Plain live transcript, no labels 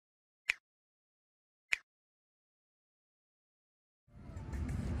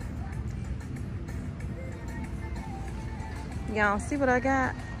Y'all see what I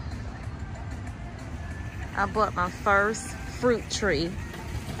got? I bought my first fruit tree.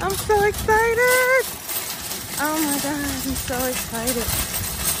 I'm so excited. Oh my God, I'm so excited.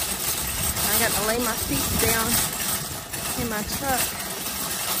 I got to lay my feet down in my truck.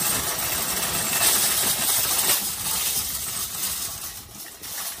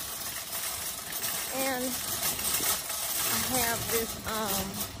 And I have this,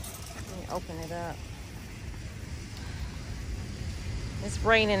 let me open it up. It's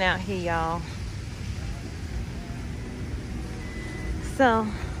raining out here, y'all. So,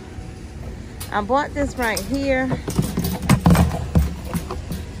 I bought this right here.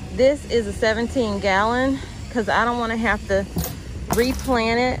 This is a 17-gallon because I don't want to have to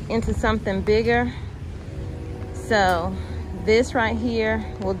replant it into something bigger. So, this right here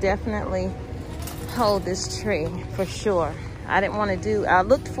will definitely hold this tree for sure. I didn't want to do, I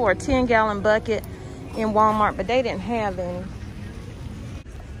looked for a 10-gallon bucket in Walmart, but they didn't have any.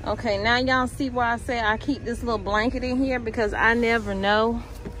 Okay, now y'all see why I say I keep this little blanket in here, because I never know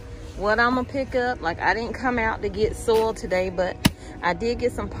what I'm gonna pick up. Like, I didn't come out to get soil today, but I did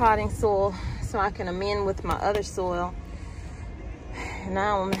get some potting soil so I can amend with my other soil. And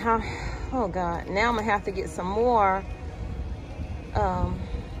now I'm oh God, now I'm gonna have to get some more.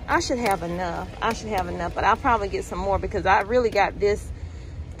 I should have enough. But I'll probably get some more because I really got this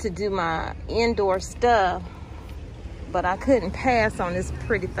to do my indoor stuff. But I couldn't pass on this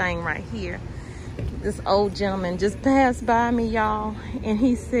pretty thing right here. This old gentleman just passed by me, y'all, and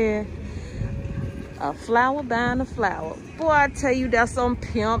he said, a flower buying a flower. Boy, I tell you, that's some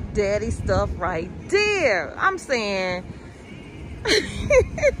pimp daddy stuff right there. I'm saying,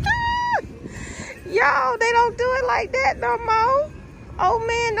 y'all, they don't do it like that no more. Old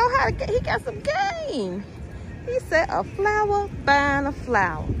man know how to get, he got some game. He said, a flower buying a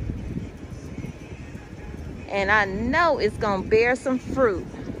flower. And I know it's gonna bear some fruit,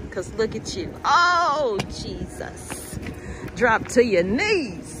 because look at you. Oh, Jesus. Drop to your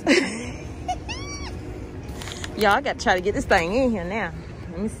knees. Y'all, I gotta try to get this thing in here now.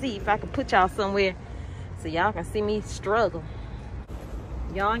 Let me see if I can put y'all somewhere so y'all can see me struggle.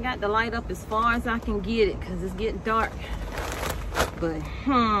 Y'all, I got the light up as far as I can get it because it's getting dark. But,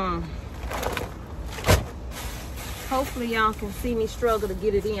 hopefully y'all can see me struggle to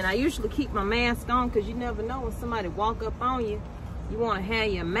get it in. I usually keep my mask on because you never know when somebody walk up on you. You want to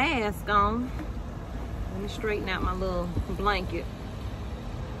have your mask on. Let me straighten out my little blanket.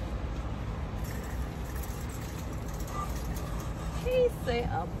 He said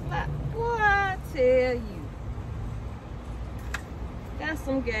a flat. Boy, I tell you. That's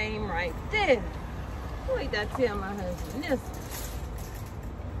some game right there. Wait, I tell my husband this.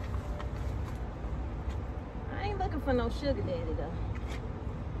 I ain't looking for no sugar daddy though.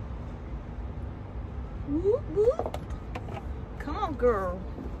 Whoop, whoop. Come on, girl.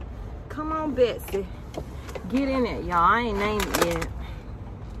 Come on, Betsy. Get in it, y'all. I ain't named it yet.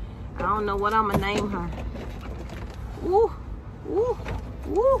 I don't know what I'm gonna name her. Woo, woo,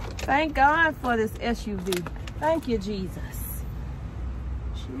 woo. Thank God for this SUV. Thank you, Jesus.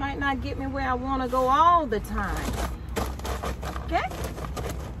 She might not get me where I want to go all the time. Okay?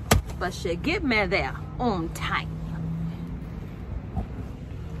 But she'll get me there on time.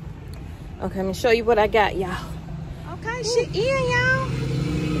 Okay, let me show you what I got, y'all. Okay, she in, y'all.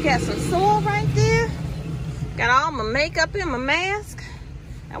 We got some soil right there. Got all my makeup in my mask.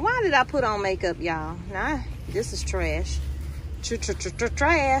 Now, why did I put on makeup, y'all? Nah, this is trash.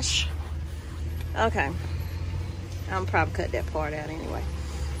 Trash. Okay. I'm probably cut that part out anyway.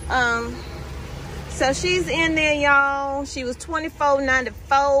 So she's in there, y'all. She was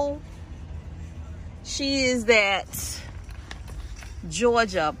 $24.94. She is that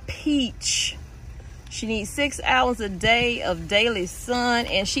Georgia peach. She needs 6 hours a day of daily sun,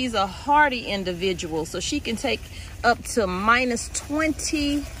 and she's a hardy individual, so she can take up to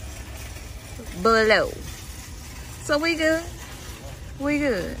 -20 below. So we good. We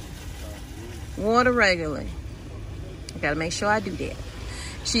good. Water regularly. I gotta make sure I do that.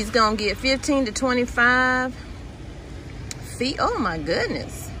 She's gonna get 15 to 25 feet. Oh my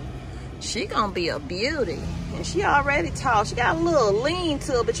goodness. She gonna be a beauty. And she already tall. She got a little lean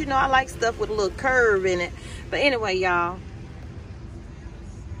to her, but you know I like stuff with a little curve in it. But anyway, y'all,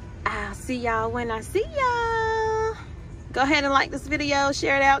 I'll see y'all when I see y'all. Go ahead and like this video,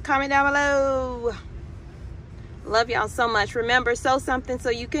 share it out, comment down below. Love y'all so much. Remember, sow something so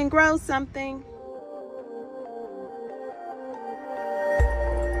you can grow something.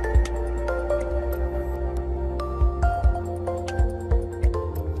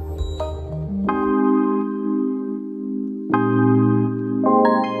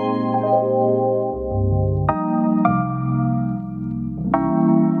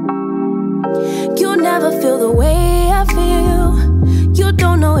 never feel the way I feel. You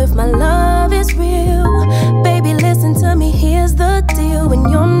don't know if my love is